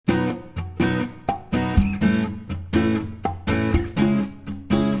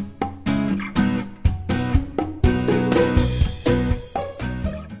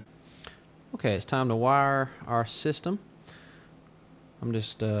Okay, it's time to wire our system. I'm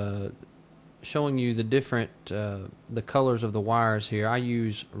just showing you the different the colors of the wires here. I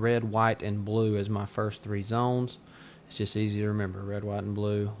use red, white, and blue as my first three zones. It's just easy to remember. Red, white, and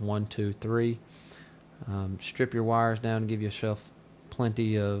blue. 1, 2, 3. Strip your wires down and give yourself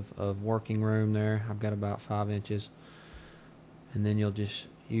plenty of working room there. I've got about 5 inches. And then you'll just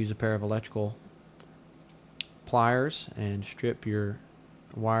use a pair of electrical pliers and strip your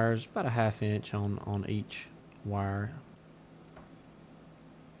wires about a 1/2 inch on each wire.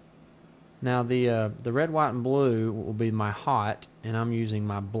 Now the red, white, and blue will be my hot, and I'm using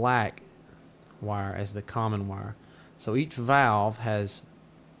my black wire as the common wire. So each valve has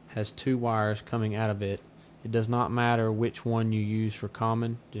 2 wires coming out of it. It does not matter which one you use for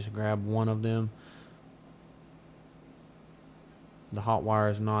common, just grab one of them. The hot wire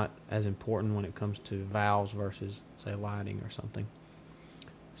is not as important when it comes to valves versus, say, lighting or something.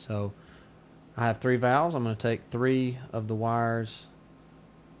 So I have 3 valves. I'm going to take 3 of the wires,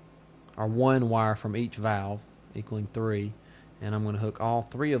 or 1 wire from each valve, equaling 3, and I'm going to hook all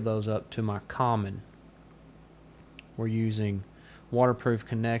 3 of those up to my common. We're using waterproof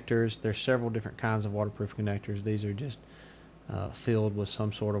connectors. There's several different kinds of waterproof connectors. These are just filled with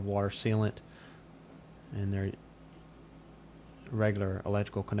some sort of water sealant, and they're regular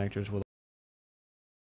electrical connectors with